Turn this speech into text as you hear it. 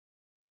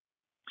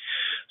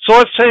So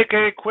let's take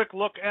a quick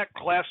look at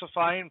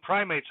classifying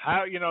primates.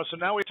 So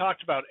now we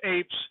talked about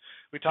apes,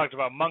 we talked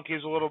about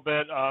monkeys a little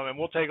bit, and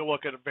we'll take a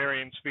look at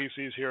varying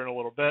species here in a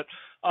little bit.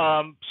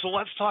 So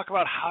let's talk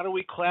about how do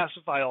we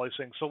classify all these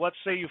things. So let's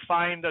say you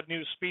find a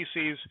new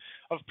species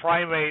of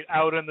primate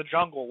out in the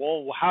jungle.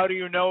 Well, how do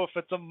you know if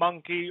it's a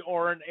monkey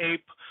or an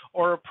ape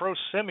or a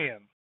prosimian?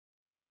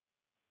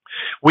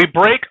 We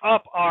break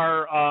up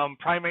our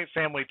primate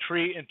family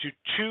tree into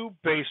two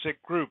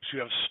basic groups. You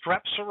have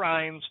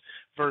strepsirrhines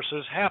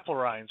versus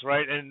haplorhines,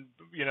 right? And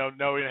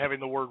knowing having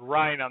the word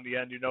rhine on the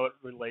end, it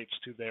relates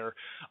to their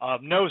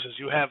noses.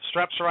 You have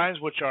strepsirrhines,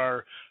 which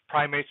are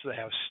primates that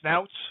have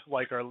snouts,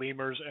 like our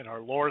lemurs and our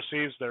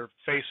lorises. Their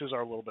faces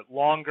are a little bit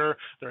longer.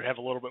 They have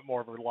a little bit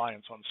more of a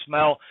reliance on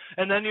smell.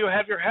 And then you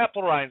have your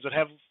haplorhines that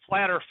have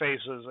flatter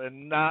faces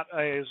and not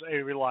as a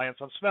reliance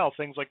on smell.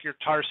 Things like your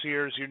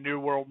tarsiers, your New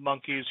World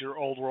monkeys, your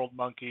Old World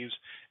monkeys,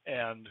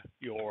 and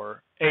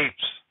your apes.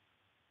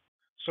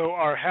 So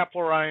our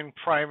haplorhine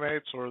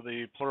primates, or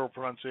the plural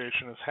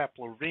pronunciation is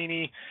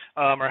haplorhini.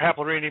 Our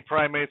haplorhini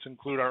primates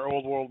include our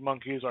Old World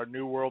monkeys, our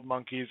New World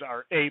monkeys,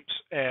 our apes,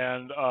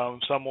 and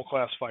some will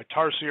classify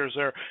tarsiers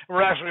there. And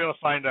we're actually going to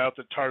find out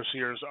that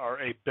tarsiers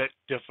are a bit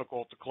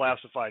difficult to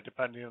classify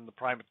depending on the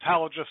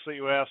primatologist that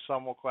you ask.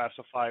 Some will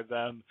classify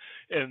them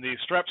in the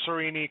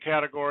strepsirrhini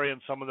category,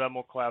 and some of them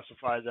will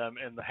classify them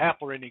in the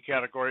haplorhini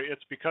category.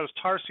 It's because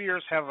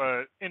tarsiers have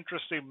an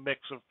interesting mix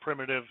of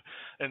primitive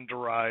and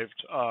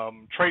derived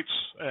traits,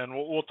 and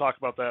we'll talk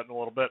about that in a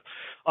little bit.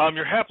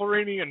 Your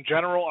haplorhini in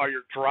general are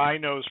your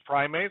dry-nosed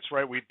primates,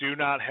 right? We do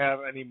not have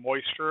any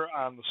moisture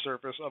on the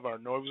surface of our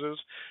noses.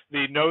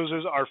 The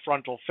noses are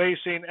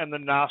frontal-facing, and the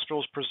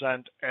nostrils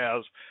present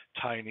as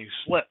tiny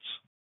slits.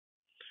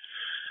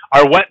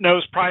 Our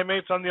wet-nosed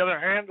primates, on the other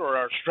hand, or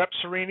our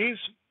strepsirrhinis,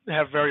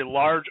 have very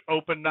large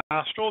open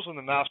nostrils, and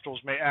the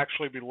nostrils may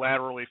actually be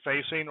laterally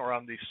facing or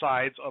on the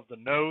sides of the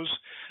nose.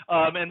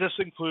 And this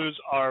includes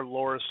our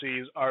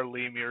lorises, our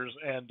lemurs,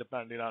 and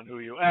depending on who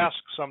you ask,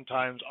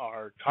 sometimes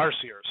our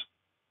tarsiers.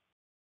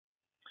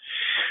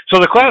 So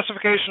the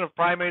classification of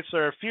primates,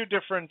 there are a few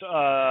different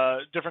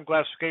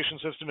classification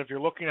systems. If you're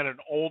looking at an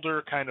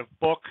older kind of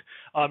book,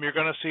 you're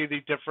going to see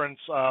the difference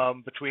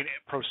between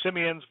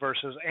prosimians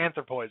versus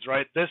anthropoids,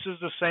 right? This is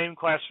the same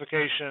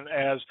classification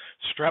as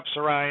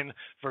strepsirrhine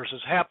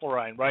versus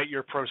haplorhine, right?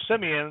 Your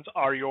prosimians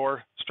are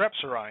your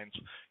strepsirrhines.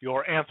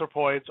 Your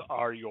anthropoids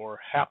are your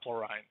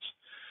haplorhines,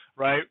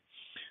 right?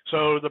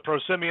 So the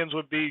prosimians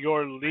would be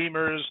your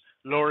lemurs,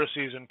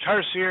 lorises, and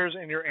tarsiers,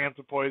 and your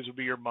anthropoids would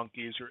be your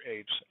monkeys, your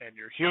apes, and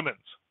your humans.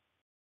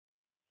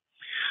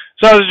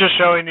 So I was just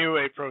showing you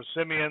a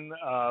prosimian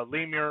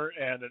lemur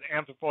and an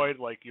anthropoid,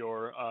 like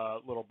your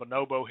little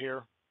bonobo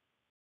here.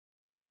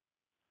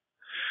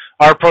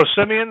 Our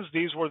prosimians,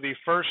 these were the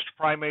first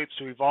primates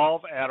to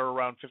evolve at or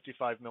around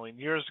 55 million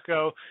years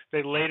ago.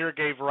 They later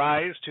gave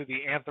rise to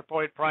the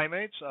anthropoid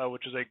primates,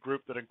 which is a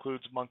group that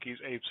includes monkeys,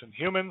 apes, and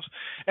humans.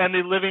 And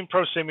the living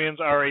prosimians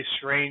are a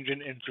strange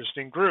and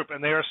interesting group,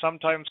 and they are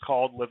sometimes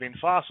called living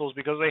fossils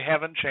because they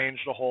haven't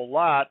changed a whole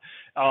lot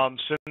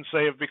since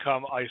they have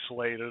become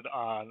isolated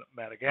on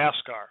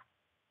Madagascar.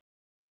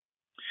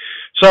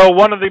 So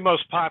one of the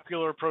most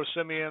popular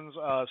prosimians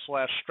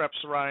slash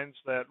strepsirrhines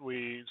that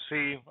we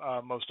see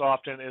most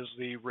often is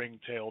the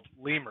ring-tailed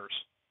lemurs.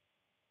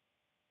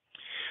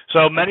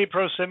 So many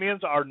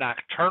prosimians are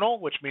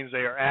nocturnal, which means they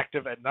are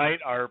active at night.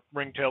 Our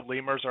ring-tailed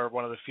lemurs are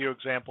one of the few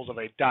examples of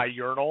a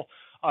diurnal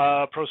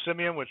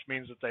prosimian, which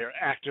means that they are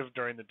active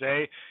during the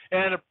day.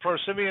 And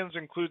prosimians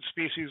include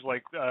species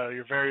like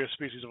your various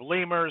species of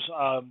lemurs,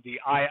 the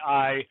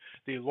ii,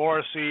 the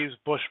lorises,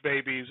 bush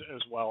babies,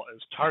 as well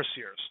as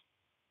tarsiers.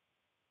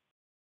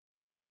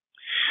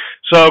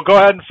 So go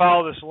ahead and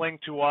follow this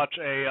link to watch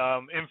a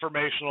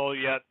informational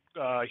yet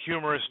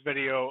humorous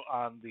video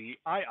on the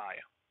ii.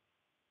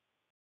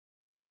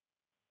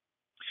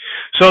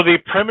 So the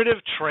primitive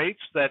traits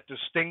that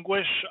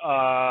distinguish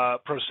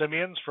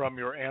prosimians from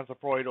your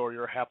anthropoid or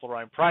your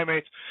haplorhine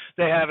primates,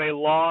 they have a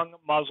long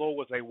muzzle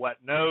with a wet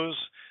nose.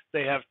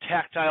 They have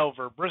tactile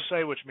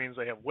vibrissae, which means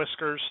they have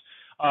whiskers.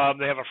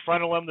 They have a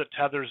frenulum that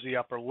tethers the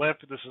upper lip.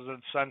 This is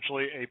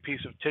essentially a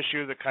piece of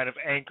tissue that kind of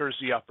anchors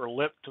the upper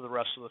lip to the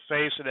rest of the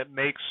face, and it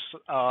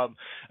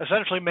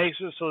essentially makes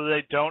it so that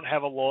they don't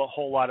have a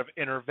whole lot of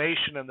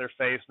innervation in their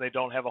face, and they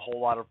don't have a whole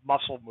lot of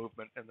muscle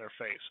movement in their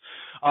face.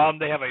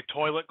 They have a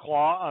toilet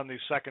claw on the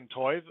second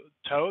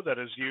toe that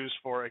is used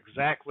for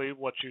exactly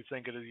what you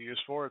think it is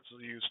used for. It's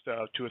used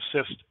to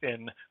assist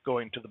in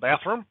going to the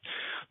bathroom.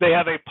 They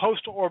have a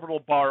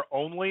post-orbital bar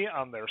only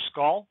on their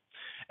skull.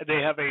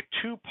 They have a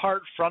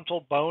two-part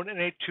frontal bone and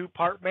a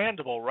two-part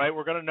mandible, right?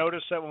 We're going to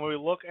notice that when we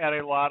look at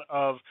a lot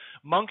of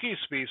monkey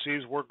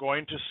species, we're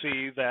going to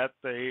see that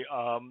the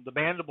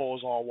mandible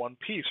is all one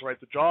piece, right?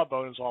 The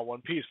jawbone is all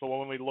one piece. But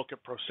when we look at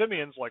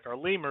prosimians, like our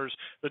lemurs,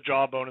 the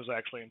jawbone is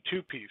actually in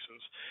two pieces,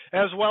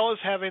 as well as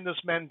having this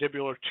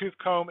mandibular tooth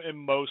comb in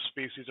most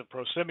species of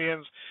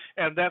prosimians.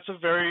 And that's a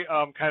very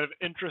kind of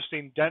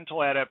interesting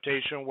dental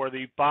adaptation where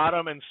the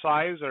bottom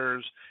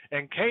incisors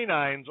and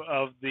canines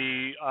of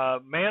the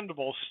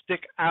mandible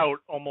stick out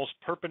almost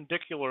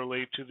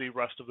perpendicularly to the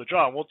rest of the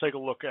jaw. And we'll take a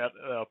look at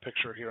a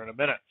picture here in a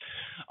minute.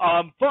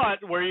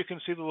 But where you can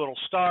see the little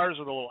stars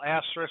or the little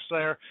asterisks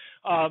there,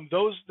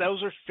 those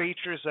are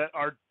features that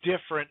are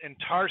different in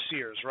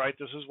tarsiers, right?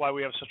 This is why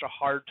we have such a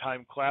hard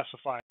time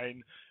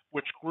classifying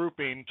which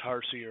grouping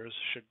tarsiers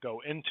should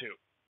go into.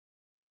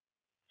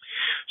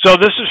 So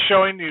this is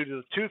showing you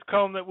the tooth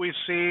comb that we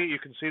see. You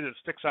can see that it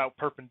sticks out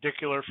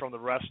perpendicular from the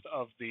rest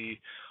of the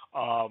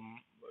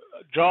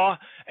jaw,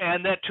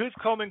 and that tooth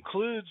comb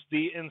includes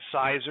the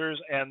incisors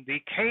and the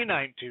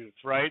canine tooth,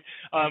 right?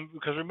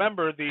 Because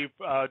remember, the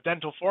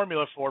dental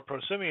formula for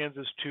prosimians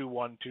is 2,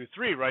 1, 2,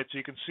 3, right? So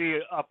you can see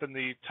up in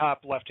the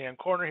top left-hand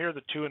corner here,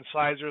 the 2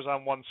 incisors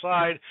on one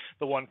side,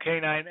 the 1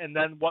 canine, and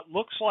then what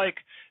looks like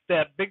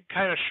that big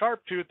kind of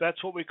sharp tooth,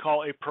 that's what we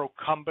call a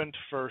procumbent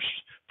first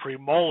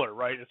premolar,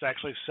 right? It's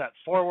actually set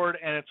forward,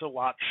 and it's a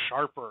lot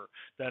sharper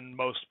than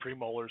most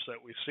premolars that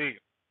we see.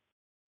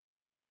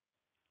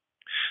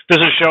 This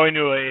is showing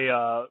you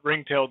a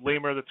ring-tailed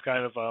lemur that's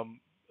kind of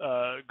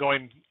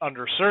going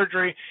under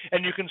surgery,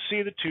 and you can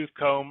see the tooth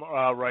comb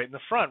right in the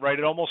front, right?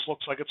 It almost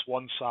looks like it's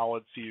one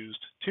solid fused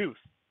tooth.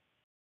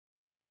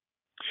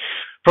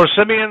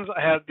 Prosimians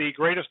have the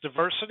greatest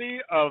diversity.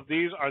 Of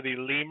these are the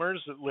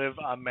lemurs that live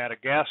on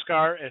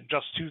Madagascar, and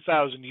just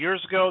 2,000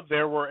 years ago,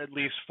 there were at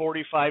least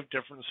 45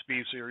 different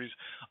species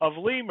of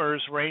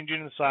lemurs ranging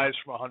in size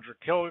from 100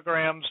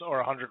 kilograms, or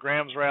 100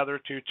 grams rather,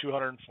 to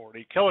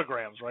 240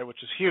 kilograms, right,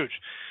 which is huge.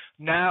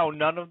 Now,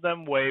 none of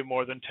them weigh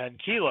more than 10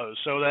 kilos,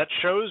 so that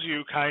shows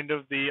you kind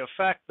of the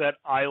effect that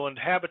island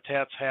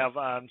habitats have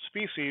on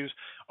species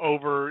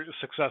over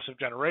successive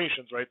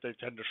generations, right? They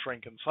tend to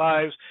shrink in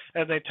size,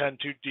 and they tend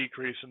to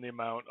decrease in the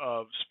amount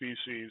of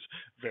species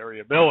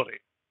variability.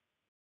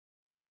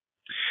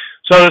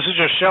 So this is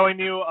just showing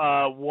you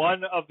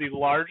one of the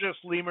largest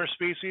lemur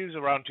species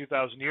around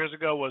 2,000 years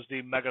ago was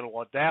the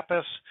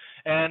Megalodapus,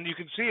 and you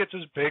can see it's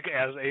as big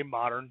as a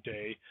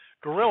modern-day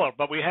gorilla.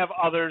 But we have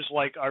others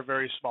like our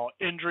very small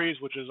Indres,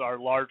 which is our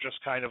largest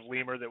kind of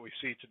lemur that we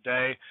see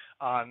today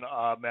on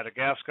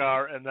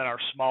Madagascar, and then our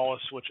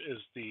smallest, which is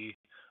the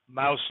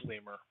mouse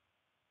lemur.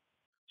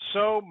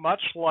 So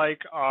much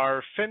like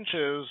our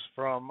finches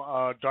from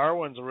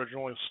Darwin's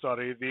original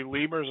study, the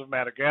lemurs of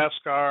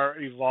Madagascar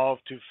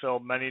evolved to fill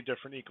many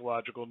different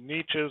ecological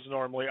niches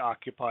normally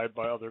occupied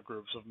by other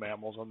groups of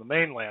mammals on the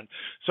mainland.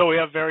 So we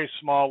have very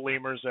small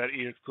lemurs that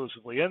eat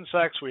exclusively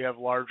insects. We have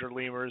larger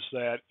lemurs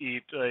that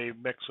eat a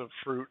mix of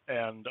fruit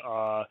and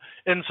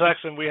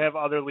insects, and we have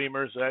other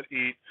lemurs that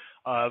eat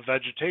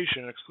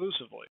vegetation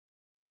exclusively.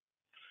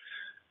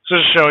 So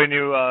just showing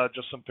you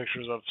just some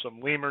pictures of some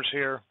lemurs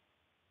here.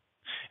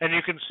 And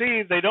you can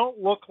see they don't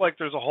look like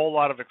there's a whole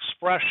lot of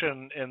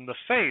expression in the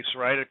face,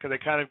 right? They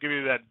kind of give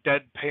you that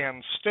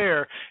deadpan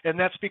stare, and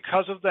that's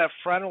because of that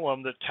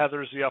frenulum that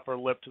tethers the upper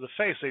lip to the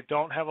face. They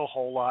don't have a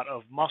whole lot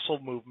of muscle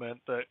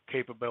movement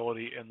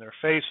capability in their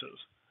faces.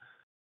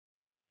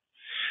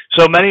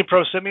 So many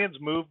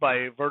prosimians move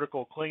by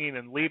vertical clinging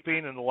and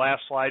leaping. In the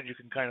last slide, you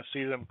can kind of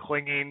see them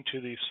clinging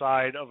to the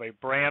side of a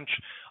branch,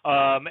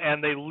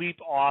 and they leap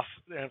off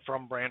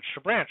from branch to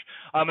branch.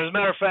 As a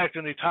matter of fact,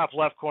 in the top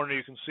left corner,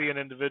 you can see an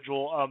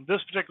individual. This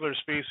particular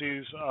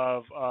species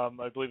of,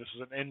 I believe this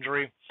is an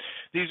Indre.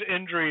 These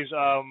Indres,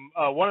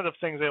 one of the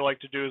things they like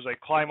to do is they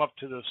climb up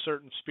to the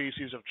certain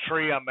species of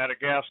tree on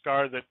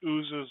Madagascar that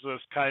oozes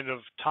this kind of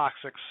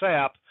toxic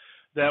sap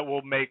that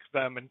will make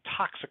them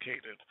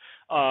intoxicated.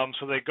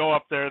 So they go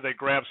up there, they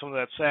grab some of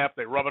that sap,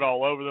 they rub it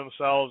all over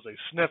themselves, they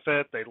sniff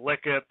it, they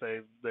lick it,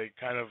 they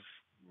kind of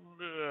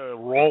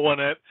roll in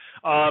it,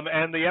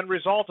 and the end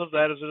result of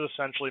that is it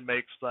essentially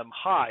makes them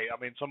high.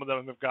 I mean, some of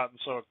them have gotten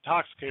so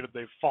intoxicated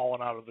they've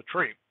fallen out of the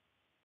tree.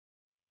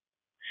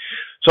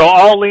 So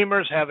all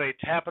lemurs have a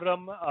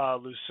tapetum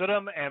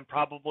lucidum and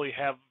probably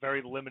have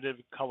very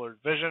limited colored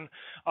vision.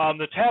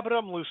 The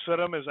tapetum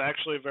lucidum is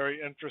actually a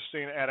very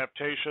interesting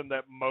adaptation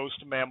that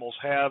most mammals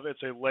have.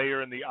 It's a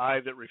layer in the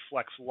eye that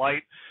reflects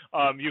light.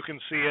 You can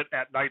see it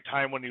at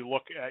nighttime when you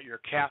look at your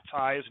cat's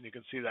eyes, and you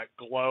can see that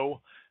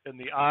glow in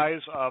the eyes.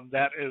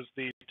 That is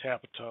the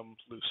tapetum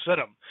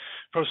lucidum.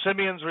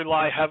 Prosimians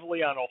rely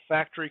heavily on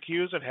olfactory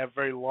cues and have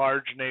very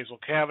large nasal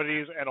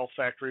cavities and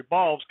olfactory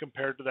bulbs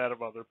compared to that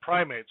of other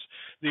primates.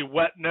 The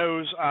wet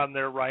nose on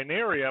their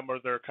rhinarium, or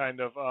their kind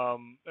of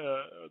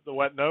the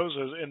wet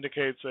noses,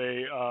 indicates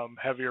a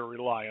heavier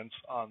reliance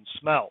on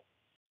smell.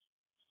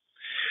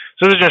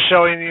 So this is just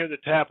showing you the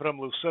tapetum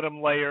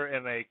lucidum layer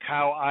in a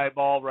cow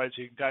eyeball, right?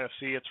 So you can kind of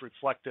see its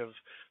reflective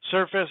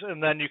surface,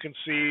 and then you can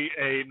see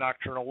a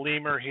nocturnal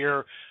lemur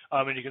here,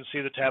 and you can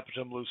see the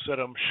tapetum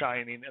lucidum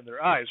shining in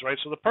their eyes, right?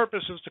 So the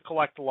purpose is to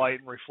collect light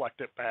and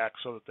reflect it back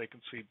so that they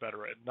can see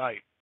better at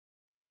night.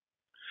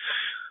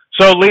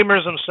 So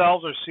lemurs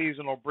themselves are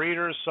seasonal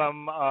breeders.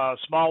 Some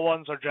small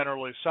ones are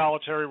generally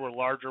solitary, where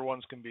larger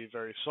ones can be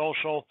very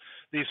social.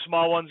 The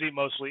small ones eat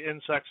mostly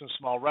insects and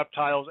small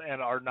reptiles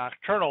and are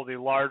nocturnal. The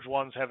large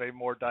ones have a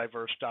more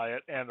diverse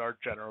diet and are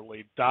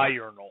generally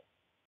diurnal.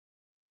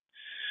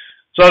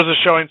 So this is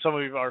showing some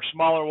of our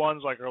smaller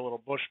ones, like our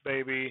little bush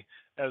baby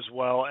as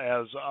well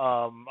as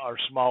our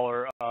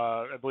smaller,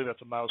 I believe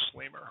that's a mouse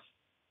lemur.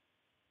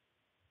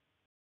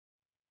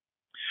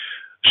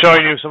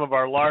 Showing you some of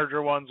our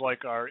larger ones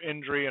like our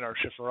Indri and our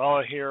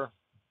Schifferella here.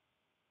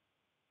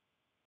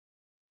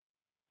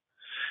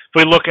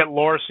 If we look at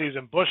lorises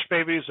and bush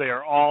babies, they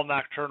are all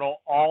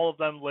nocturnal. All of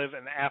them live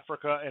in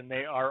Africa, and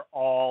they are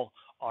all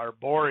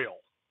arboreal,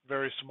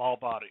 very small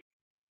body.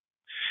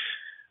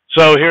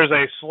 So here's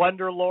a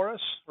slender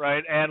loris,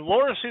 right? And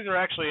lorises are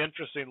actually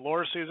interesting.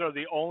 Lorises are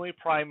the only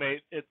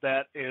primate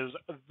that is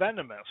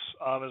venomous.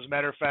 As a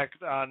matter of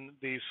fact, on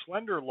the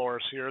slender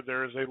loris here,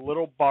 there is a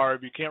little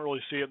barb. You can't really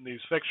see it in these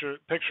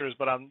pictures,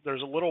 but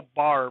there's a little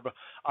barb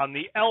on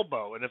the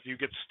elbow. And if you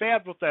get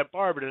stabbed with that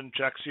barb, it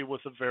injects you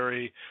with a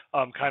very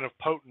kind of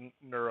potent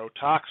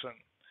neurotoxin.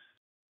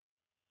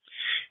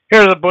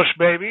 Here's a bush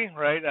baby,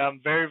 right?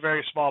 Very,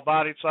 very small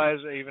body size.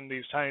 Even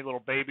these tiny little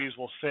babies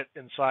will fit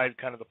inside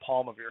kind of the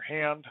palm of your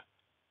hand.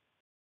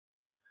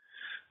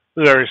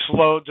 Very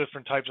slow,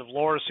 different types of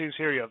lorises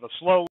here. You have a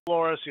slow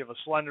loris, you have a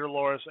slender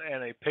loris,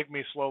 and a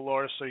pygmy slow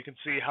loris. So you can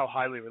see how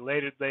highly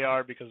related they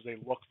are because they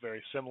look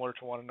very similar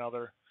to one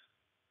another.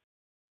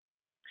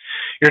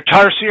 Your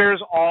tarsiers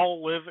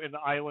all live in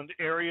island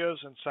areas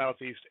in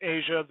Southeast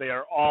Asia. They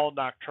are all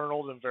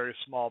nocturnal and very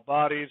small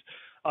bodies.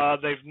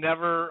 They've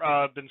never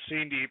been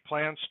seen to eat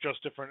plants,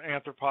 just different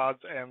arthropods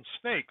and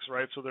snakes,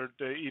 right? So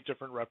they eat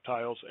different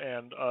reptiles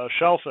and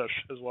shellfish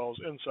as well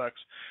as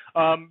insects.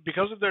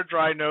 Because of their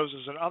dry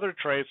noses and other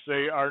traits,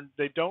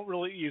 they don't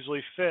really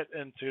easily fit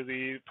into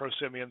the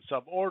Prosimian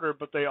suborder,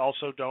 but they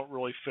also don't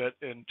really fit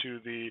into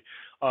the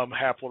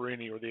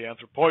Haplorhini or the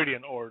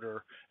Anthropoidean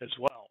order as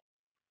well.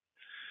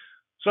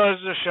 So this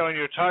is just showing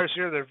you a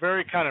tarsier. They're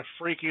very kind of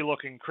freaky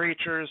looking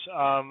creatures.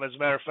 As a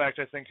matter of fact,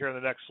 I think here in the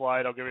next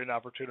slide, I'll give you an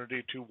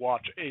opportunity to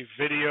watch a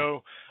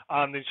video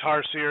on these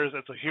tarsiers.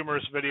 It's a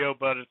humorous video,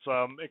 but it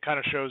kind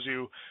of shows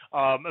you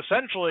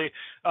essentially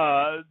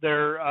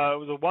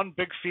the one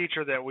big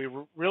feature that we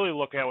really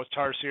look at with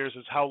tarsiers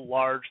is how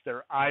large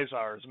their eyes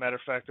are. As a matter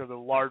of fact, they're the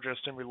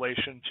largest in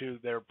relation to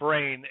their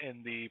brain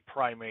in the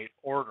primate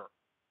order.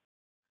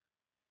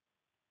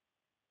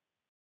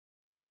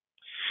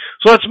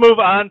 So let's move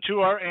on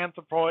to our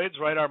anthropoids,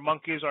 right? Our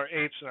monkeys, our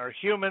apes, and our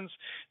humans.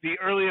 The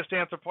earliest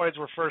anthropoids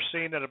were first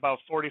seen at about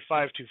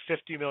 45 to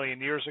 50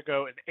 million years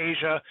ago in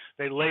Asia.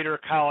 They later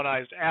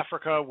colonized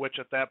Africa, which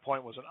at that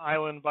point was an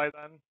island by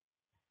then.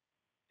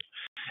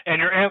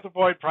 And your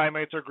anthropoid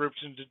primates are grouped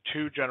into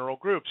two general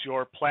groups,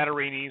 your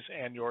platyrrhines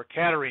and your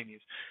catarrhines.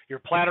 Your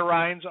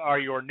platyrrhines are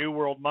your New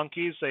World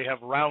monkeys. They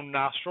have round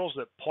nostrils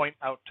that point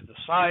out to the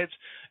sides,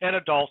 and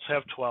adults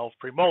have 12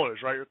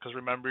 premolars, right? Because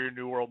remember, your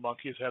New World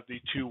monkeys have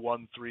the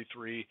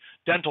 2-1-3-3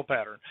 dental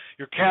pattern.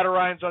 Your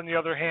catarrhines, on the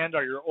other hand,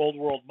 are your Old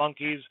World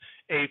monkeys,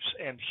 apes,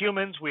 and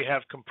humans. We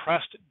have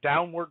compressed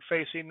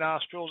downward-facing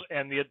nostrils,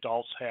 and the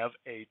adults have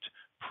 8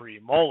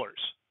 premolars.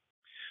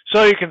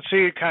 So you can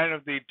see kind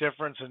of the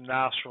difference in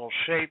nostril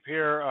shape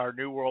here. Our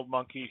New World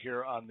monkey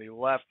here on the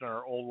left and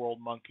our Old World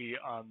monkey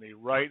on the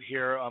right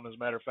here. As a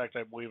matter of fact,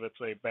 I believe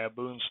it's a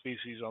baboon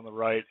species on the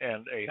right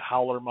and a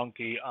howler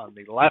monkey on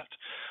the left.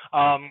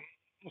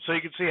 So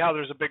you can see how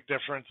there's a big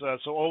difference.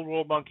 So Old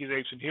World monkeys,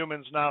 apes, and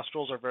humans'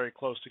 nostrils are very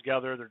close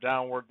together. They're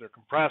downward, they're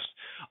compressed.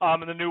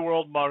 And the New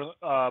World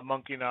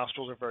monkey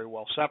nostrils are very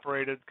well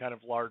separated, kind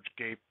of large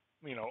gape,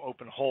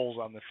 open holes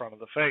on the front of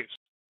the face.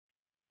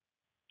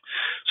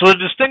 So the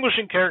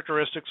distinguishing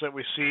characteristics that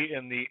we see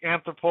in the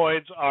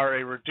anthropoids are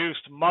a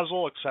reduced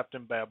muzzle, except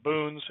in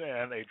baboons,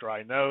 and a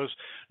dry nose.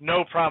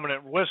 No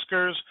prominent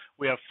whiskers.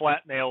 We have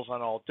flat nails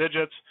on all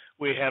digits.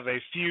 We have a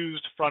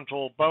fused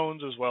frontal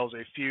bones as well as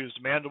a fused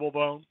mandible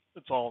bone.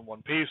 It's all in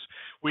one piece.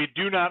 We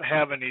do not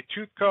have any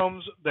tooth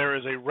combs. There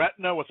is a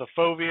retina with a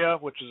fovea,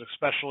 which is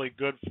especially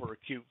good for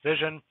acute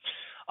vision.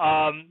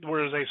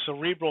 There's a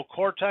cerebral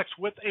cortex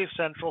with a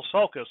central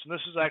sulcus. And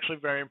this is actually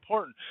very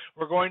important.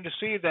 We're going to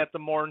see that the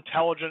more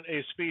intelligent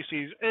a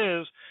species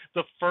is,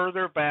 the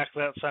further back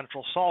that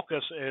central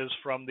sulcus is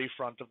from the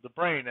front of the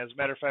brain. As a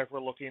matter of fact,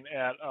 we're looking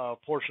at a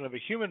portion of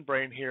a human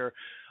brain here,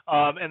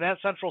 and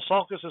that central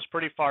sulcus is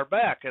pretty far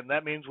back, and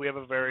that means we have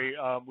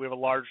a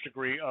large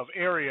degree of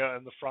area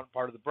in the front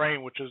part of the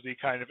brain, which is the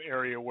kind of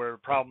area where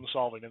problem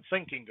solving and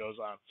thinking goes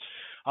on.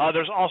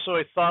 There's also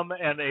a thumb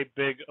and a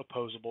big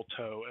opposable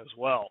toe as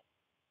well.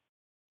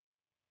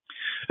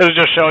 This is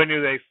just showing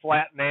you the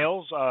flat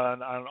nails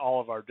on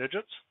all of our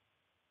digits.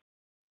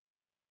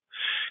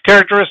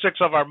 Characteristics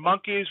of our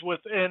monkeys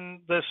within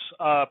this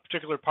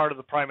particular part of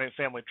the primate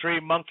family tree.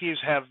 Monkeys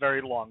have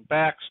very long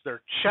backs.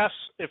 Their chests,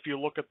 if you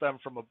look at them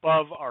from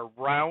above, are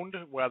round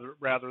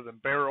rather than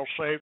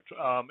barrel-shaped.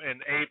 In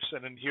apes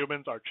and in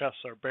humans, our chests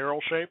are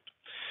barrel-shaped.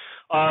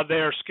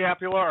 Their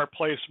scapula are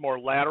placed more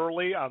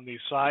laterally on the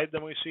side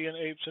than we see in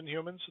apes and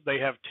humans. They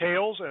have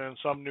tails, and in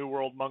some New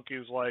World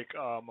monkeys like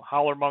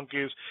howler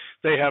monkeys,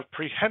 they have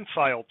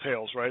prehensile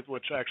tails, right,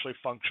 which actually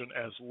function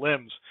as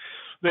limbs.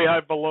 They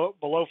have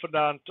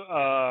belophodont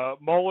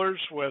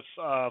molars with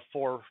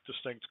 4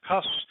 distinct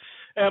cusps,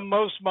 and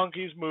most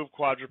monkeys move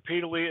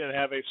quadrupedally and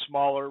have a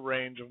smaller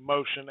range of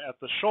motion at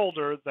the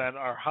shoulder than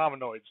our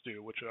hominoids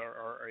do, which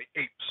are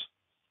apes.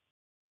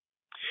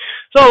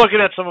 So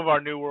looking at some of our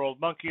New World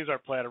monkeys, our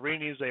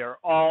platyrrhines, they are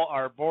all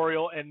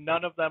arboreal, and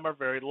none of them are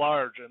very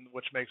large, and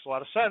which makes a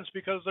lot of sense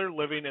because they're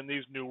living in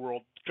these New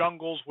World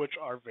jungles, which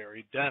are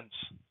very dense.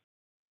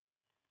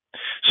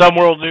 Some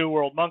New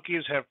World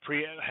monkeys have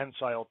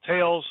prehensile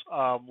tails,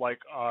 like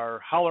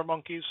our howler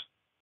monkeys.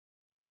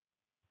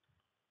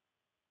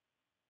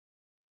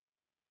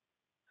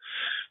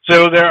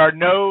 So there are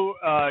no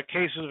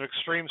cases of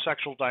extreme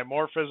sexual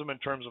dimorphism in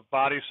terms of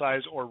body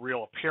size or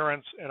real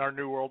appearance in our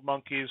New World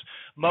monkeys.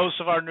 Most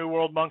of our New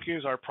World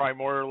monkeys are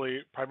primarily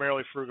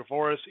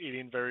frugivorous,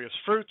 eating various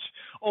fruits.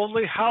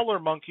 Only howler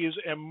monkeys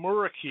and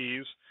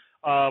murakis,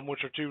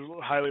 which are 2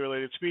 highly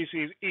related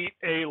species, eat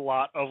a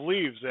lot of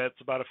leaves.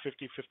 That's about a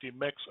 50-50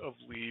 mix of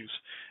leaves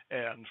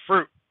and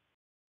fruit.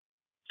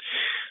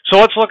 So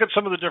let's look at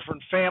some of the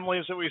different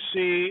families that we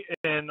see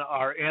in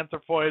our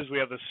anthropoids. We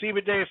have the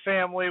Cebidae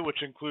family,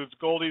 which includes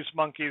Goldie's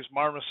monkeys,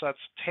 marmosets,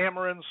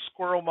 tamarins,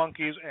 squirrel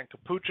monkeys, and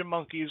capuchin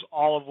monkeys,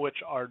 all of which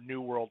are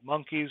New World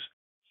monkeys.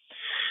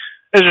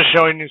 This is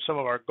showing you some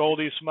of our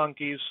Goldie's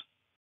monkeys.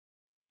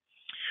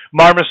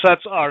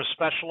 Marmosets are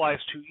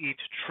specialized to eat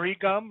tree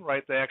gum,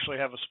 right? They actually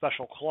have a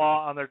special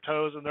claw on their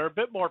toes, and they're a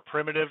bit more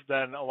primitive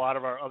than a lot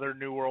of our other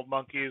New World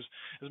monkeys.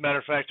 As a matter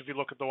of fact, if you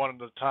look at the one in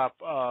the top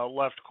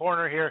left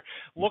corner here,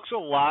 looks a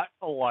lot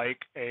like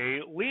a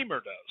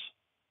lemur does.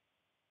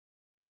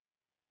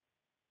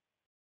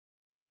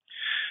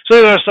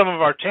 So there are some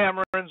of our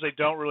tamarins. They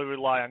don't really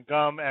rely on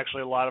gum.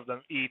 Actually, a lot of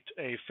them eat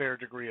a fair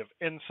degree of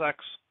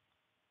insects.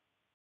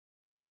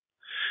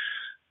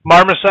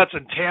 Marmosets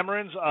and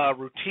tamarins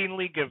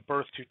routinely give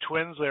birth to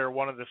twins. They are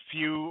one of the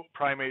few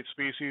primate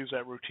species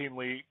that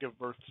routinely give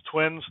birth to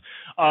twins.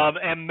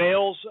 And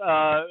males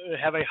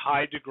have a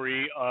high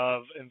degree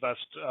of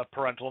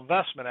parental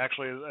investment,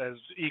 actually as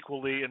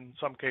equally, in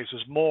some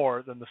cases,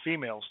 more than the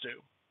females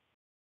do.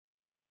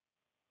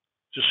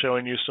 Just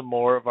showing you some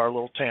more of our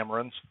little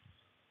tamarins.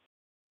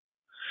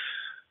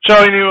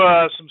 Showing you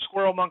some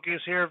squirrel monkeys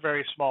here,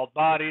 very small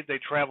bodied. They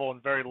travel in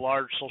very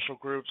large social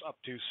groups, up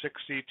to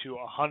 60 to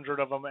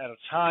 100 of them at a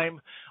time.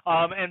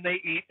 And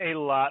they eat a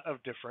lot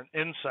of different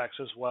insects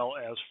as well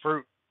as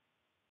fruit.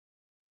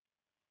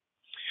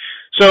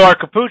 So our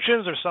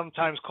capuchins are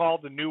sometimes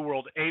called the New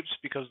World apes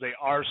because they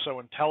are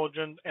so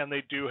intelligent and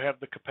they do have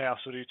the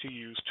capacity to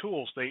use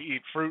tools. They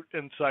eat fruit,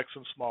 insects,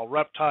 and small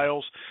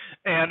reptiles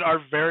and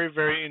are very,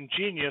 very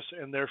ingenious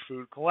in their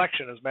food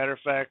collection. As a matter of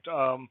fact,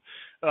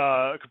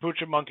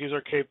 capuchin monkeys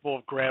are capable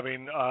of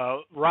grabbing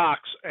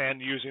rocks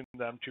and using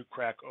them to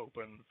crack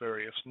open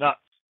various nuts.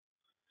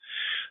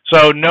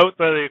 So note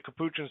that a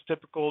capuchin's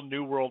typical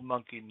New World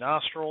monkey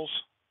nostrils.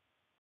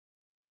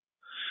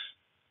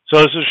 So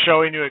this is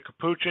showing you a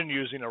capuchin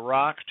using a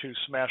rock to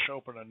smash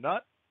open a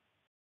nut.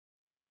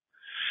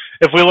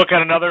 If we look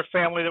at another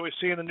family that we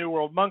see in the New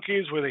World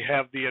monkeys, where they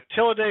have the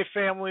Attilidae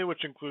family,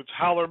 which includes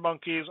howler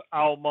monkeys,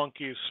 owl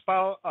monkeys,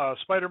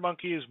 spider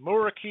monkeys,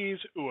 murakis,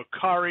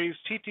 uakaris,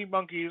 titi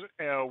monkeys,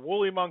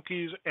 woolly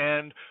monkeys,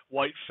 and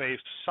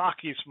white-faced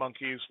sakis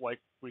monkeys like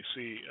we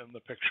see in the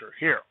picture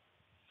here.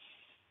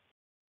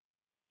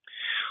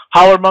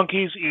 Howler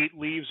monkeys eat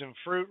leaves and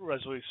fruit.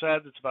 As we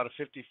said, it's about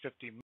a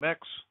 50-50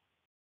 mix.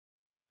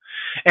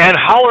 And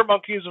howler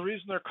monkeys, the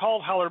reason they're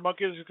called howler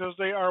monkeys is because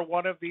they are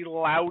one of the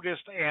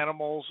loudest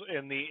animals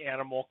in the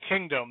animal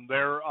kingdom.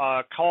 Their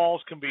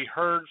calls can be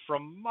heard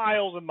from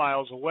miles and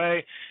miles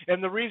away.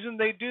 And the reason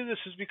they do this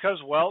is because,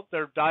 well,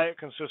 their diet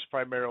consists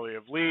primarily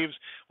of leaves,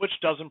 which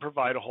doesn't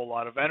provide a whole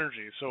lot of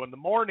energy. So in the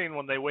morning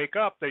when they wake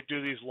up, they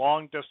do these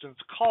long-distance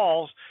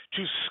calls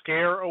to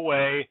scare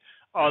away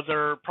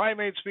other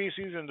primate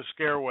species and to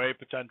scare away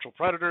potential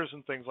predators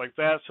and things like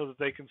that so that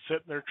they can sit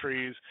in their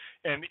trees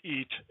and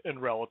eat in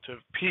relative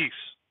peace.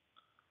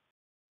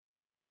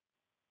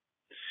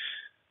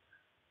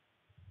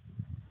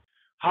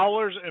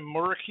 Howlers and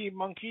muraki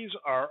monkeys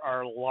are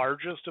our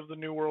largest of the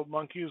New World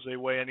monkeys. They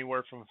weigh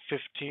anywhere from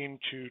 15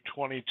 to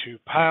 22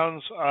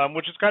 pounds,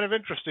 which is kind of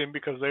interesting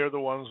because they are the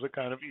ones that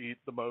kind of eat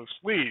the most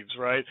leaves,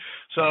 right?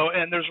 So,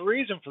 and there's a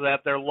reason for that.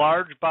 Their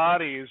large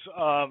bodies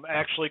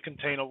actually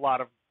contain a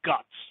lot of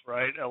guts,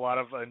 right? A lot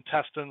of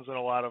intestines and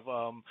a lot of,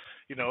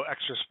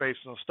 extra space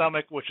in the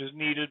stomach, which is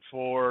needed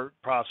for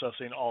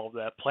processing all of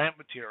that plant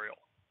material.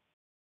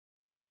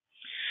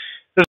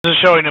 This is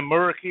showing a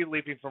muraki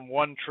leaping from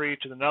one tree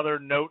to another.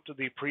 Note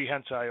the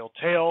prehensile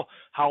tail.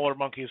 Howler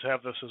monkeys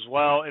have this as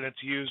well, and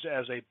it's used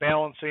as a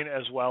balancing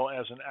as well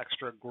as an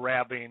extra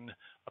grabbing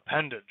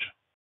appendage.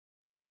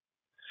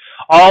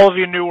 All of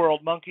your New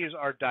World monkeys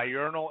are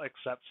diurnal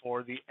except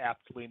for the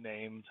aptly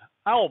named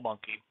owl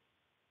monkey.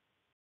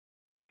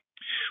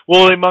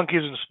 Woolly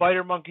monkeys and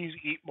spider monkeys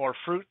eat more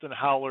fruit than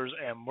howlers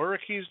and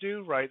murakis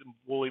do, right?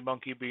 Woolly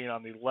monkey being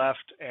on the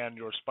left and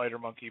your spider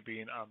monkey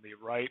being on the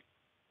right.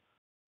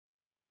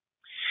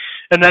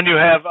 And then you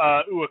have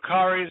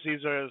uakaris.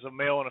 These are a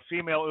male and a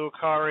female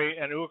uakari,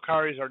 and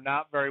uakaris are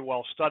not very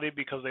well studied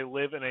because they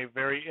live in a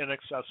very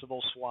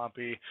inaccessible,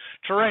 swampy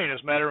terrain.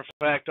 As a matter of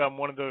fact,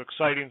 one of the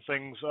exciting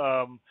things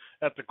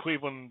at the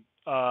Cleveland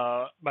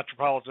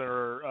Metropolitan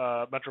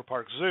or Metro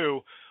Park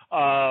Zoo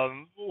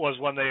was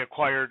when they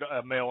acquired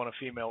a male and a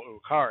female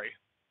uakari.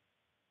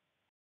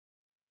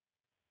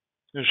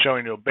 This is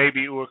showing you a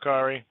baby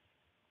uakari.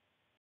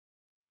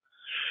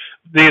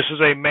 This is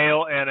a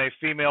male and a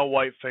female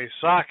white-faced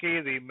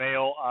saki, the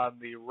male on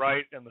the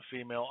right and the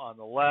female on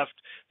the left.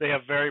 They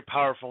have very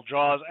powerful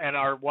jaws and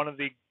are one of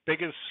the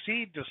biggest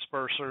seed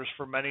dispersers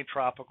for many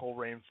tropical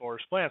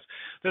rainforest plants.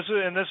 This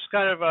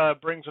kind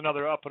of brings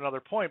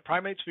another point.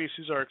 Primate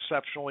species are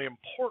exceptionally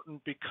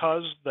important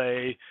because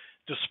they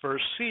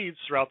disperse seeds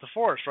throughout the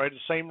forest, right?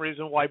 The same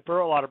reason why a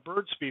lot of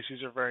bird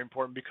species are very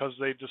important, because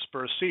they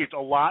disperse seeds.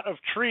 A lot of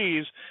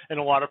trees and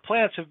a lot of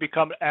plants have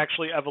become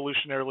actually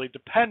evolutionarily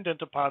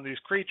dependent upon these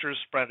creatures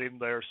spreading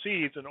their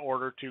seeds in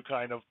order to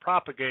kind of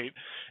propagate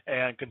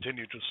and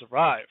continue to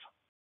survive.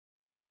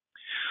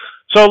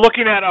 So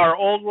looking at our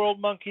old world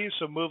monkeys,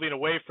 so moving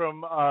away from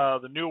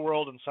the New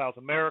World in South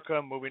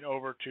America, moving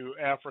over to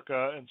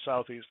Africa and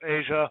Southeast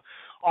Asia,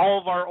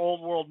 all of our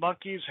old world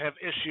monkeys have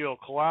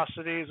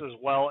ischiocolossetes as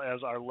well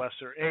as our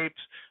lesser apes.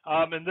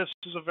 And this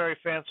is a very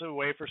fancy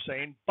way for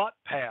saying butt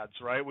pads,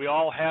 right? We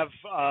all have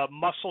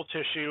muscle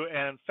tissue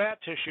and fat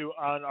tissue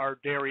on our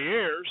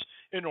derrieres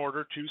in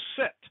order to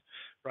sit.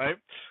 Right?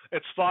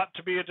 It's thought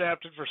to be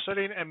adapted for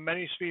sitting, and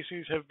many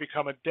species have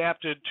become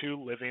adapted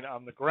to living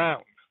on the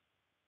ground.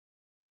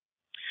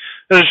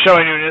 This is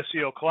showing you an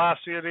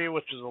ischiocolosseity,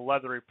 which is a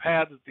leathery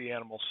pad that the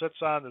animal sits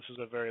on. This is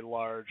a very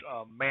large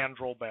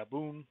mandrill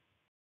baboon.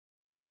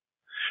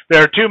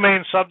 There are two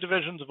main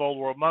subdivisions of old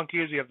world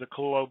monkeys. You have the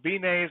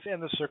colobines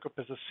and the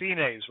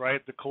Cercopithecines,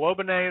 right? The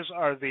colobines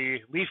are the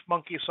leaf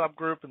monkey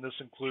subgroup, and this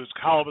includes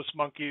colobus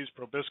monkeys,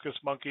 proboscis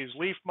monkeys,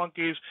 leaf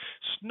monkeys,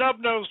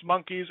 snub-nosed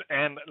monkeys,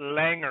 and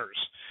langurs.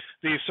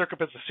 The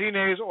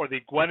Cercopithecines, or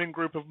the guenon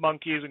group of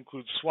monkeys,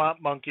 includes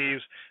swamp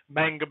monkeys,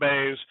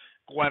 mangabes,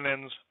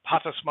 guenons,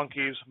 patas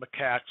monkeys,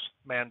 macaques,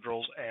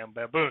 mandrills, and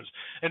baboons.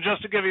 And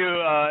just to give you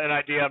an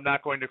idea, I'm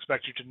not going to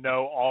expect you to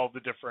know all of the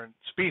different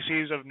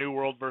species of New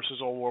World versus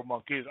Old World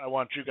monkeys. I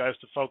want you guys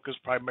to focus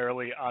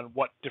primarily on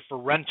what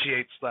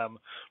differentiates them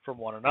from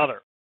one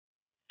another.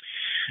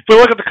 If we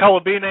look at the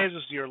colobines,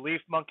 this is your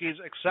leaf monkeys.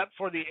 Except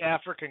for the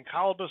African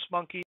colobus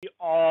monkey,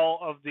 all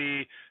of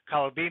the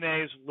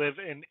colobines live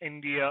in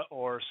India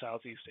or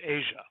Southeast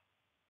Asia.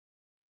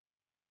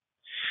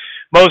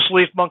 Most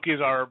leaf monkeys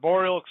are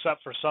arboreal,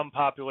 except for some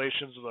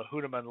populations of the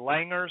Hudaman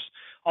langurs.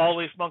 All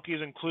leaf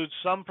monkeys include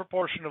some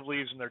proportion of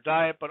leaves in their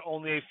diet, but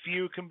only a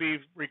few can be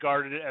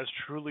regarded as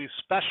truly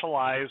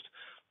specialized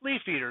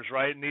leaf eaters,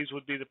 right? And these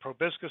would be the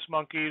proboscis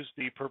monkeys,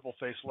 the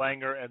purple-faced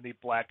langur, and the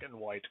black and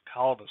white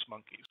colobus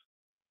monkeys.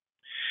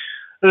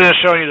 This is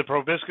showing you the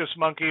proboscis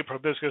monkey.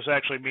 Proboscis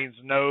actually means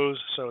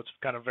nose, so it's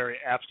kind of very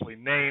aptly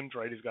named,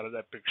 right? He's got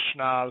that big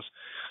schnoz.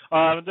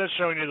 This is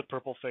showing you the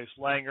purple-faced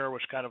langur,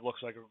 which kind of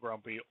looks like a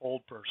grumpy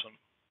old person.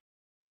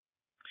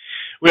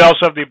 We also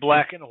have the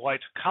black and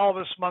white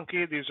colobus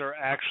monkey. These are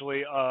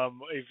actually a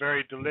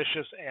very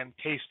delicious and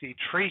tasty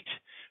treat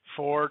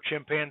for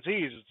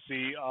chimpanzees. It's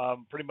the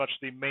pretty much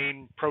the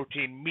main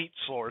protein meat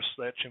source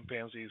that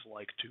chimpanzees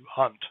like to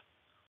hunt.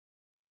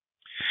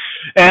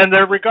 And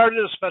they're regarded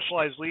as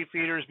specialized leaf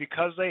eaters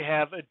because they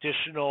have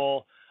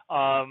additional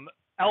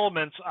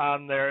elements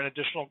on there and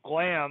additional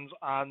glands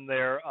on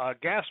their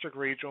gastric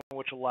region,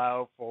 which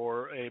allow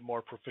for a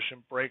more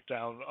proficient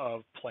breakdown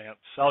of plant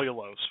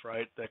cellulose,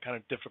 right? That kind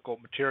of difficult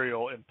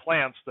material in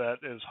plants that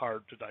is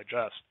hard to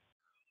digest.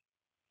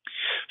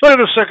 So look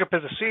at the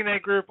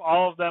Cercopithecine group.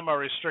 All of them are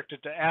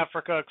restricted to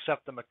Africa,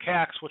 except the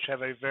macaques, which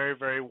have a very,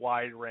 very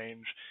wide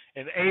range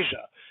in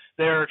Asia.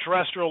 Their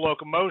terrestrial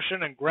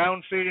locomotion and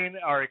ground feeding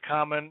are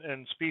common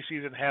in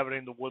species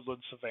inhabiting the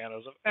woodland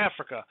savannas of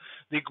Africa.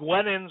 The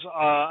guenons,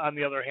 on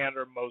the other hand,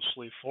 are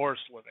mostly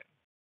forest living.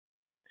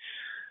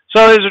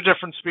 So these are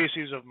different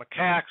species of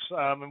macaques,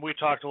 and we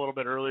talked a little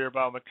bit earlier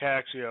about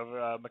macaques. You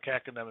have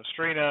Macaca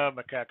nemostrina,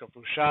 Macaca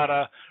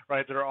fuchsiata,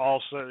 right? There are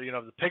also,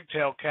 the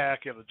pigtail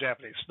macaque, you have the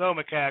Japanese snow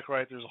macaque,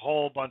 right? There's a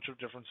whole bunch of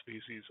different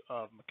species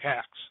of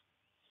macaques.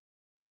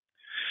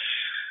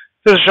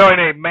 This is showing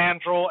a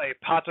mandrill, a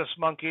patas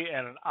monkey,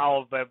 and an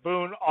olive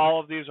baboon. All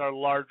of these are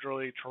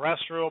largely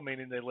terrestrial,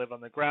 meaning they live on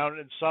the ground,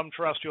 and some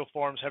terrestrial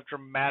forms have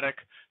dramatic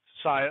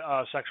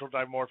sexual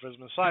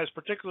dimorphism in size,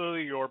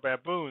 particularly your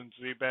baboons.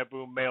 The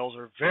baboon males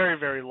are very,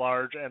 very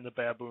large, and the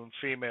baboon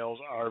females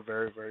are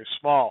very, very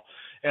small.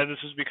 And this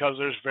is because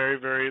there's very,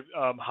 very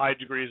high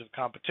degrees of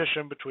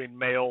competition between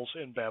males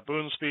in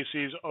baboon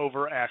species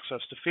over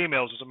access to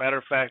females. As a matter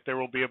of fact, there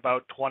will be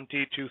about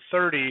 20 to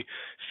 30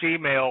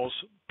 females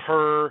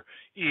per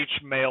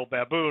each male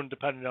baboon,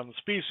 depending on the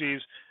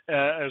species,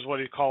 as what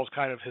he calls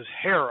kind of his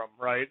harem,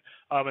 right?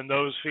 And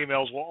those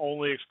females will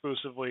only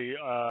exclusively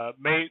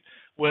mate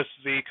with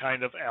the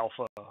kind of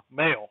alpha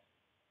male.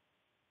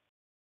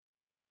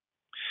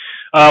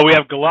 We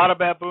have Galata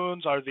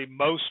baboons are the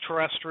most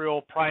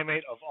terrestrial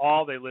primate of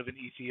all. They live in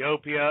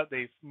Ethiopia.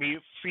 They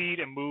feed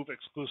and move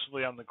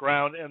exclusively on the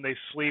ground, and they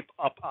sleep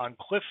up on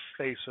cliff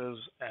faces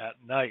at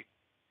night.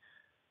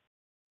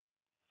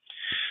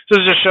 So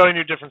this is just showing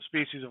you different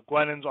species of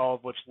guenons, all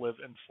of which live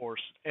in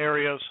forested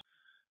areas.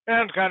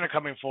 And kind of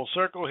coming full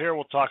circle here,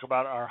 we'll talk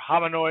about our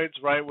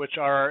hominoids, right, which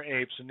are our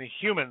apes and the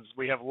humans.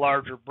 We have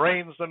larger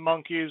brains than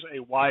monkeys,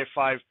 a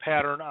Y5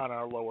 pattern on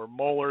our lower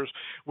molars.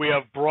 We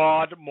have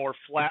broad, more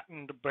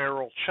flattened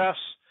barrel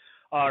chests.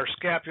 Our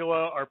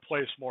scapula are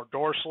placed more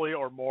dorsally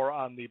or more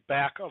on the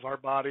back of our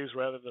bodies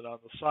rather than on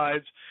the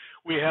sides.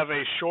 We have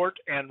a short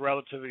and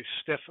relatively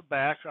stiff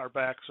back. Our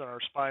backs and our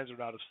spines are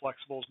not as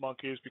flexible as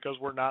monkeys because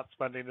we're not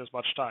spending as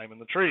much time in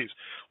the trees.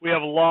 We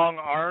have long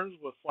arms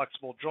with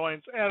flexible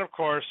joints, and of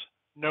course,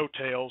 no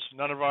tails.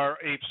 None of our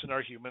apes and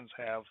our humans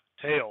have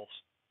tails.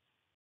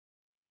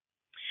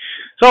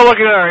 So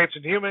looking at our apes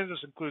and humans,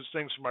 this includes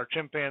things from our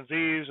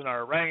chimpanzees and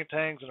our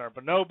orangutans and our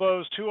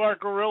bonobos to our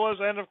gorillas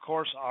and, of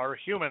course, our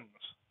humans.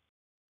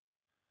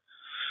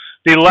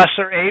 The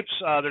lesser apes,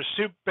 there's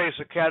two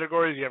basic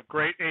categories. You have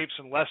great apes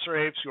and lesser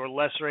apes. Your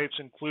lesser apes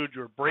include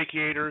your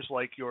brachiators,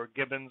 like your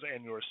gibbons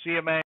and your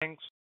siamangs.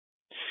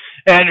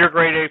 And your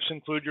great apes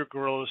include your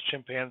gorillas,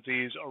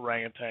 chimpanzees,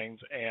 orangutans,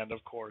 and,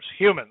 of course,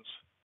 humans.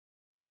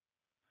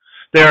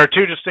 There are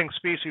two distinct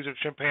species of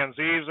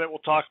chimpanzees that we'll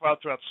talk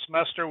about throughout the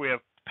semester. We have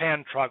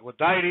Pan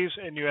troglodytes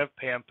and you have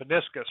Pan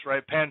paniscus,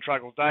 right? Pan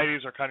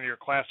troglodytes are kind of your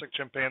classic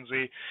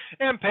chimpanzee,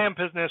 and Pan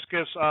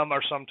paniscus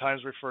are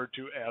sometimes referred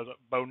to as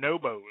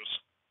bonobos.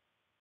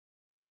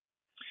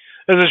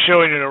 This is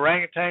showing an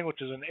orangutan,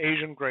 which is an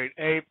Asian great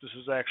ape. This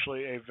is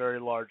actually a very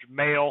large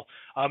male.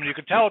 You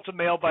can tell it's a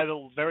male by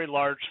the very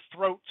large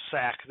throat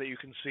sac that you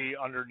can see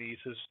underneath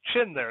his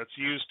chin there. It's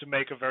used to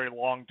make a very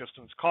long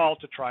distance call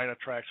to try and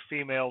attract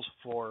females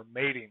for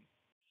mating.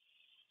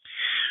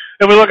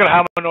 If we look at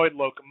hominoid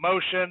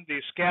locomotion,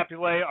 the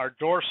scapulae are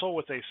dorsal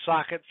with a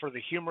socket for the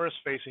humerus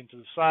facing to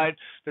the side.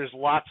 There's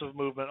lots of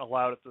movement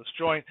allowed at this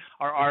joint.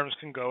 Our arms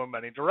can go in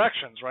many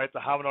directions, right? The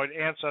hominoid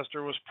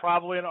ancestor was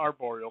probably an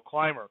arboreal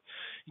climber.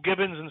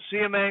 Gibbons and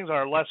siamangs,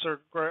 our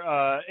lesser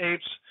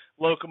apes,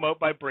 locomote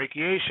by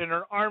brachiation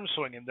or arm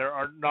swinging.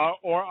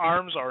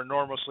 Arms are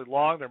enormously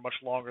long. They're much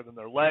longer than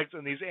their legs,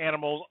 and these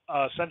animals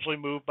essentially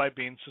move by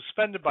being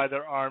suspended by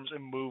their arms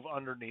and move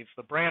underneath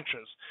the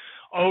branches.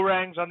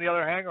 Orangs, on the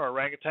other hand, or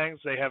orangutans,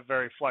 they have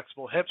very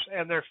flexible hips,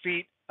 and their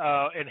feet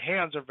and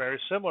hands are very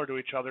similar to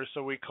each other,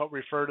 so we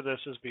refer to this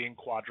as being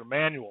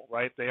quadrimanual,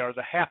 right? They are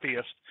the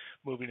happiest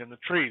moving in the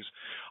trees.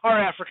 Our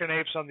African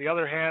apes, on the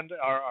other hand,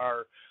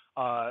 our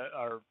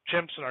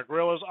chimps and our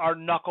gorillas are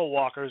knuckle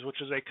walkers, which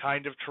is a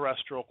kind of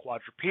terrestrial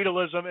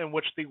quadrupedalism in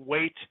which the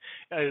weight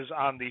is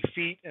on the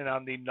feet and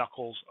on the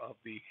knuckles of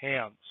the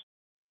hands.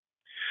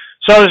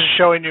 So this is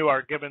showing you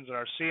our gibbons and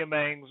our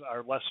siamangs,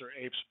 our lesser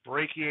apes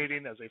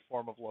brachiating as a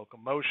form of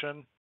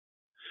locomotion.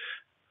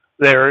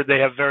 They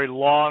have very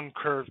long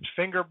curved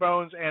finger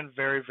bones and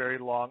very, very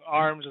long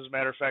arms. As a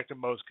matter of fact, in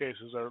most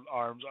cases, their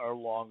arms are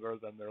longer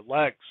than their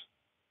legs.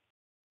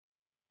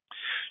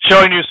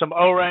 Showing you some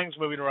orangs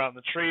moving around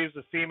the trees.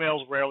 The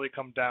females rarely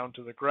come down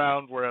to the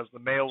ground, whereas the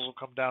males will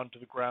come down to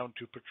the ground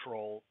to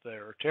patrol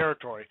their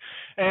territory.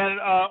 And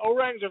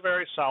orangs are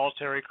very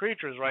solitary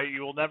creatures, right?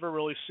 You will never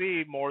really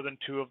see more than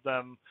two of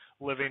them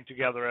living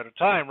together at a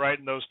time, right?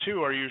 And those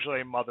two are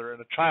usually a mother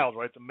and a child,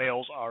 right? The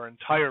males are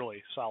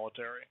entirely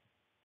solitary.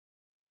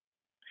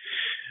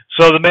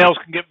 So the males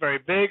can get very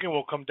big and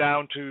will come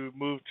down to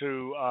move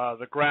to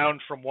the ground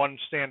from one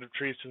stand of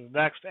trees to the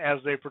next as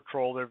they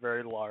patrol their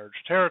very large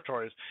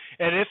territories.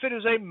 And if it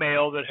is a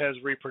male that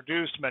has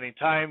reproduced many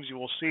times, you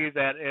will see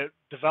that it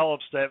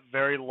develops that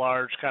very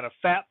large kind of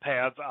fat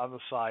pads on the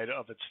side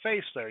of its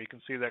face there. You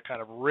can see that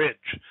kind of ridge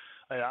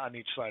on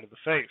each side of the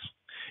face.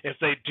 If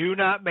they do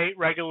not mate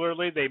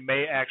regularly, they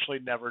may actually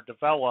never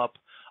develop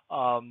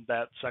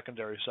that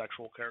secondary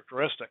sexual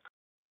characteristic.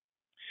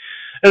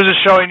 This is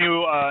showing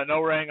you an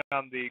orang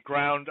on the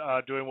ground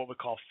doing what we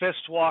call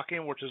fist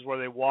walking, which is where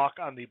they walk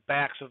on the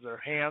backs of their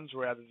hands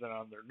rather than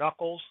on their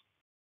knuckles.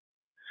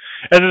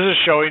 And this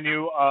is showing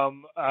you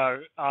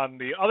on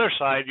the other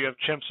side, you have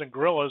chimps and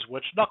gorillas,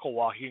 which knuckle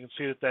walk. You can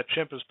see that that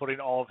chimp is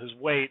putting all of his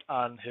weight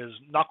on his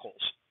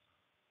knuckles.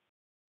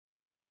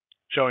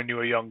 Showing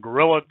you a young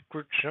gorilla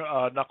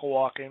knuckle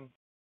walking,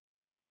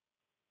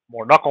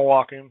 more knuckle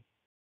walking.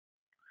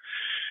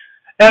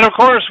 And of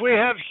course, we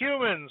have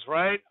humans,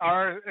 right?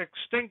 Our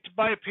extinct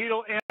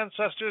bipedal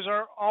ancestors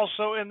are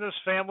also in this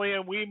family,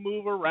 and we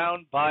move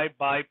around by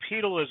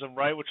bipedalism,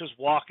 right? Which is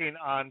walking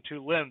on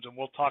two limbs. And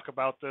we'll talk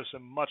about this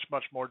in much,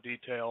 much more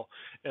detail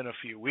in a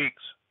few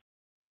weeks.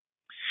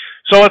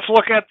 So let's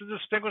look at the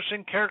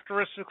distinguishing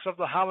characteristics of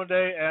the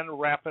hominidae and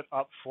wrap it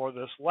up for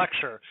this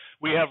lecture.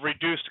 We have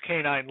reduced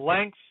canine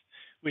length.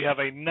 We have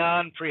a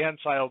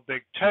non-prehensile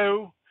big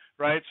toe.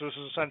 Right, so this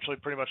is essentially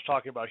pretty much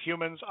talking about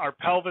humans. Our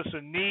pelvis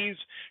and knees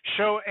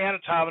show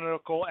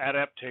anatomical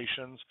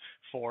adaptations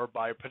for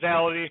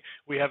bipedality.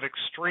 We have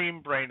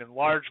extreme brain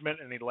enlargement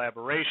and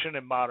elaboration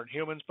in modern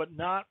humans, but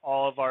not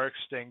all of our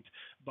extinct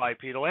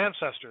bipedal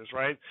ancestors,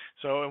 right?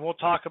 So, and we'll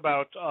talk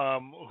about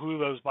who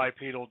those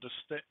bipedal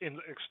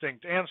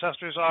extinct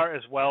ancestors are,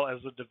 as well as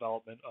the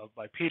development of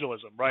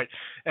bipedalism, right?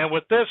 And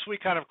with this, we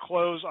kind of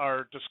close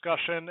our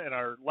discussion and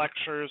our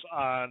lectures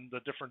on the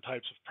different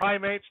types of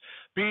primates.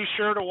 Be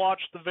sure to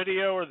watch the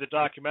video or the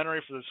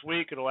documentary for this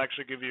week. It'll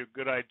actually give you a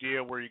good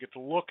idea where you get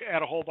to look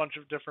at a whole bunch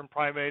of different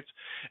primates.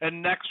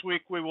 And next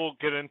week, we will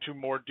get into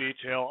more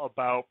detail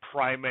about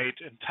primate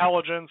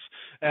intelligence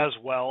as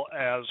well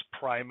as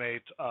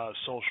primate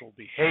social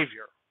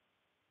behavior.